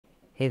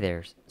Hey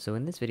there. So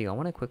in this video, I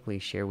want to quickly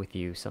share with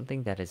you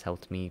something that has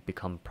helped me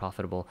become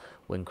profitable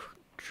when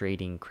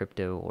trading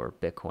crypto or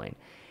Bitcoin.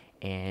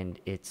 And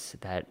it's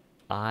that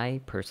I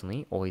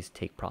personally always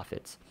take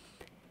profits.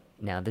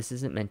 Now, this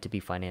isn't meant to be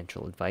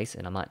financial advice,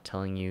 and I'm not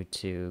telling you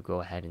to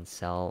go ahead and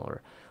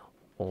sell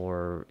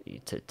or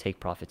to take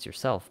profits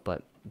yourself,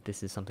 but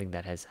this is something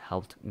that has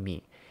helped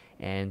me.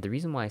 And the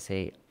reason why I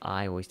say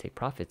I always take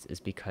profits is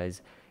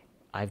because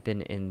I've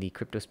been in the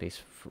crypto space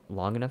for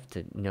long enough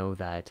to know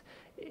that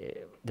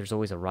there's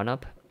always a run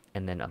up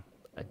and then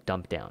a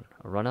dump down,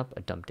 a run up,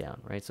 a dump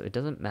down, right? So it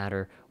doesn't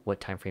matter what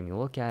time frame you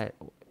look at,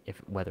 if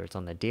whether it's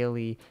on the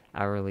daily,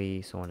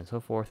 hourly, so on and so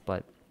forth.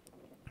 But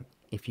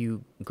if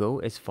you go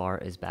as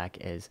far as back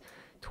as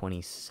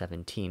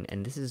 2017,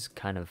 and this is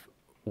kind of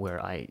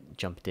where I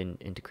jumped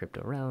into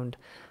crypto around,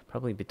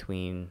 probably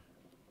between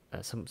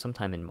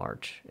sometime in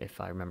March,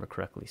 if I remember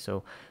correctly.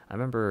 So I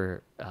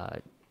remember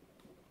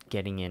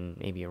getting in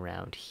maybe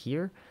around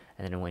here,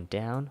 and then it went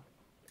down,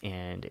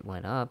 and it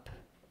went up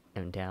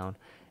and down,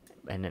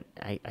 and then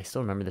I still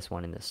remember this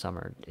one in the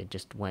summer. It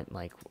just went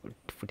like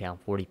down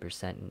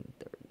 40%,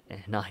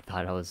 and I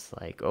thought, I was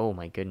like, oh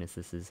my goodness,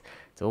 it's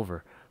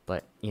over.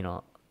 But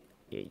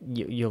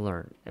you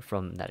learn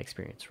from that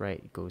experience, right?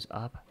 It goes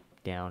up,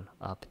 down,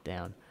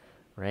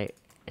 right?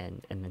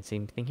 And then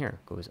same thing here,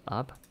 goes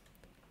up,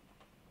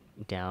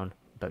 down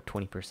about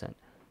 20%,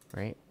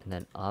 right? And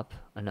then up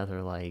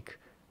another like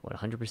what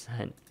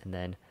 100%, and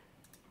then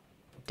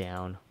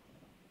down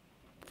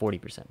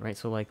 40%, right?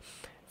 So like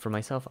for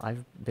myself,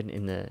 I've been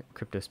in the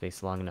crypto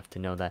space long enough to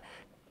know that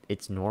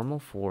it's normal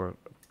for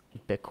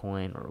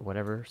Bitcoin or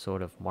whatever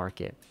sort of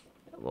market,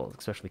 well,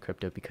 especially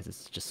crypto, because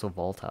it's just so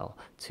volatile,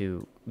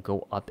 to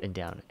go up and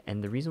down.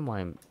 And the reason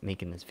why I'm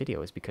making this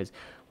video is because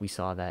we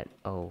saw that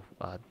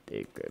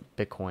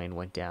Bitcoin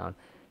went down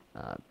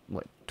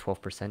what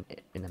 12%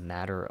 in a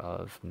matter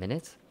of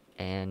minutes,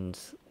 and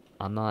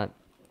I'm not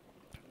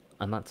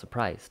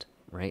surprised,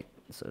 right?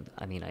 So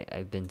I mean,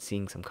 I've been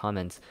seeing some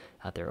comments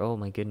out there, oh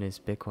my goodness,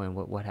 Bitcoin,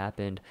 what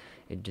happened?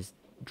 It just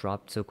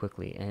dropped so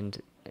quickly.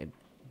 And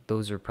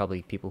those are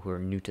probably people who are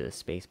new to the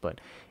space,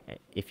 but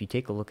if you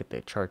take a look at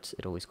the charts,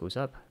 it always goes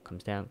up,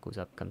 comes down, goes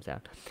up, comes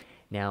down.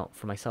 Now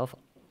for myself,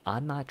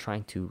 I'm not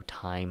trying to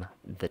time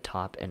the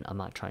top, and I'm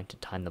not trying to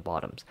time the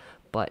bottoms,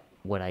 but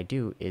what I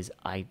do is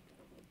I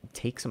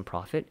take some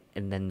profit,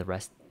 and then the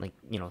rest, like,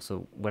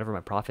 so whatever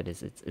my profit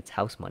is, it's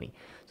house money.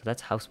 So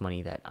that's house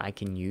money that I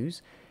can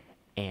use.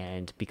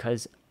 And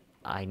because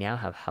I now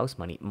have house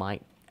money, my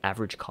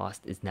average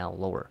cost is now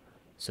lower.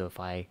 So if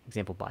I,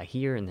 example, buy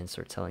here and then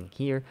start selling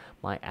here,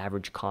 my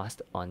average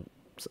cost on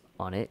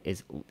it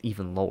is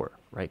even lower,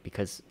 right?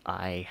 Because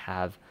I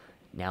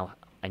now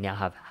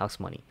have house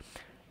money.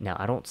 Now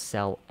I don't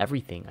sell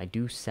everything. I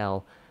do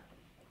sell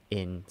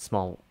in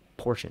small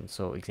portions.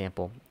 So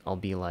example, I'll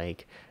be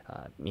like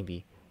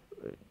maybe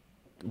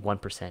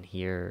 1%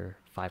 here,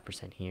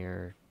 5%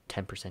 here,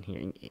 10%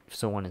 here,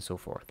 so on and so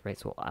forth, right?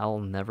 So I'll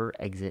never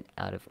exit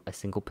out of a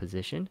single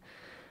position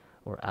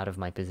or out of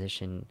my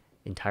position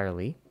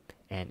entirely,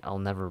 and I'll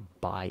never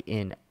buy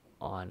in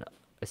on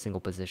a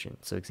single position.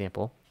 So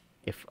example,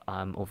 if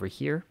I'm over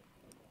here,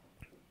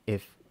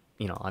 if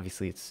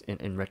obviously it's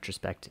in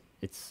retrospect,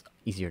 it's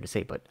easier to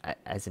say, but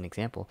as an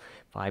example,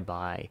 if I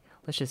buy,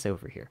 let's just say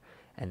over here,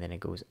 and then it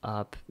goes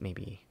up,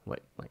 maybe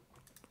it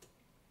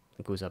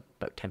goes up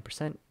about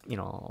 10%,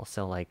 I'll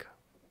sell like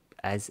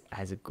as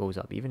it goes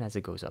up. Even as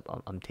it goes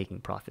up, I'm taking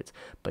profits.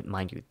 But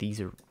mind you,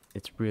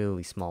 it's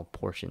really small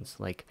portions,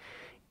 like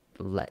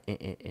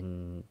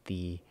in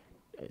the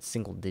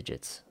single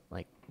digits,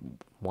 like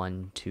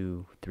 1,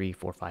 2, 3,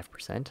 4,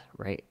 5%,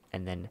 right?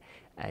 And then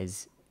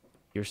as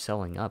you're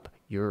selling up,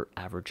 your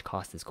average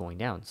cost is going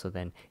down. So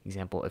then,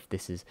 example, if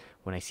this is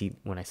when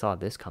I saw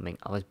this coming,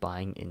 I was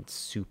buying in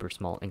super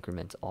small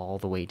increments all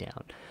the way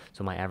down.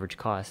 So my average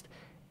cost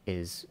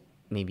is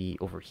maybe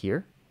over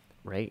here,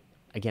 right?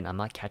 Again, I'm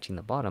not catching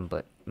the bottom,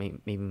 but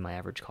maybe my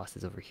average cost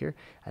is over here,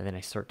 and then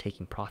I start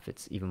taking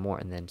profits even more,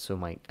 and then so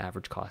my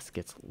average cost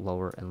gets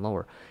lower and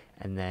lower,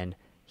 and then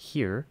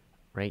here,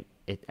 right,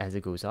 as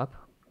it goes up,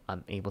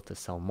 I'm able to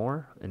sell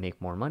more and make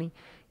more money.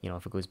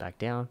 If it goes back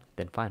down,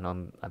 then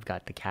fine, I've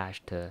got the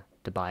cash to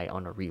buy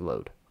on a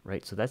reload,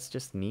 right? So that's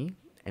just me,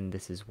 and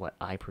this is what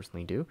I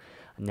personally do.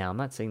 Now, I'm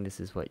not saying this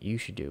is what you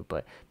should do,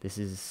 but this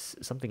is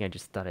something I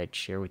just thought I'd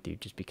share with you,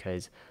 just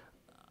because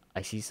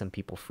I see some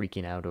people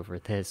freaking out over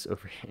this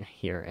over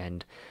here,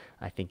 and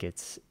I think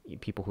it's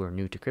people who are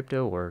new to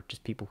crypto, or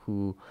just people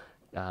who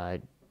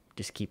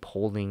just keep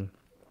holding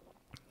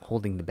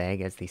the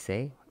bag, as they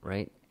say,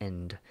 right?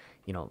 And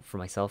for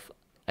myself,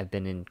 I've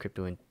been in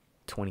crypto in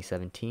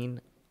 2017.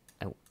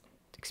 I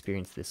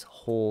experienced this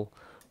whole.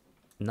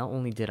 Not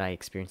only did I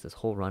experience this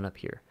whole run up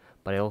here,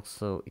 but I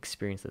also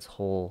experienced this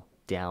whole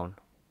down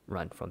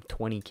run from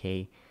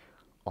 20K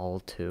all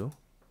to,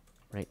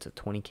 right? So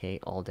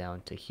 20K all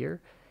down to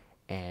here.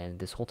 And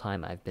this whole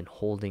time I've been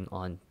holding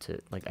on to,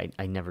 like,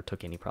 I never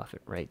took any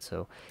profit, right?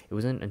 So it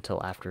wasn't until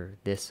after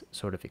this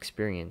sort of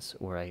experience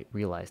where I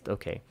realized,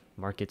 okay,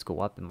 markets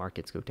go up and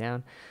markets go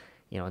down.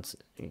 you know,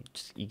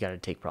 you got to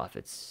take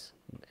profits.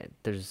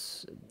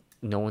 There's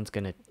no one's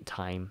gonna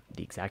time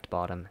the exact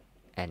bottom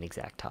and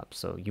exact top,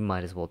 so you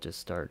might as well just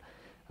start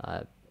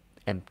uh,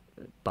 and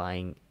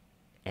buying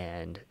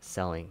and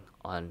selling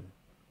on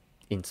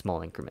in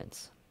small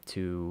increments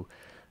to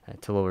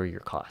lower your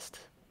cost.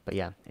 But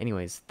yeah,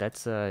 anyways,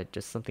 that's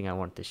just something I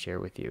wanted to share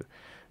with you,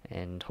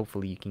 and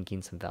hopefully you can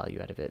gain some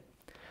value out of it.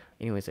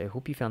 Anyways, I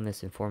hope you found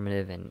this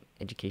informative and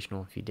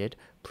educational. If you did,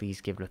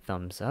 please give it a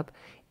thumbs up.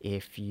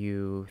 If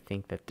you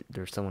think that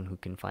there's someone who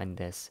can find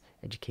this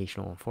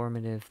educational,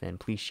 informative, then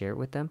please share it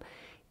with them.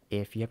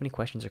 If you have any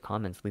questions or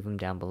comments, leave them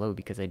down below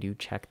because I do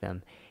check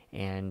them.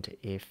 And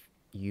if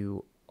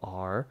you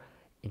are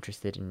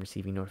interested in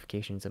receiving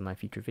notifications of my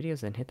future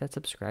videos, then hit that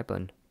subscribe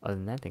button. Other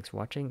than that, thanks for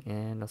watching,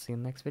 and I'll see you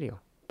in the next video.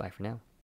 Bye for now.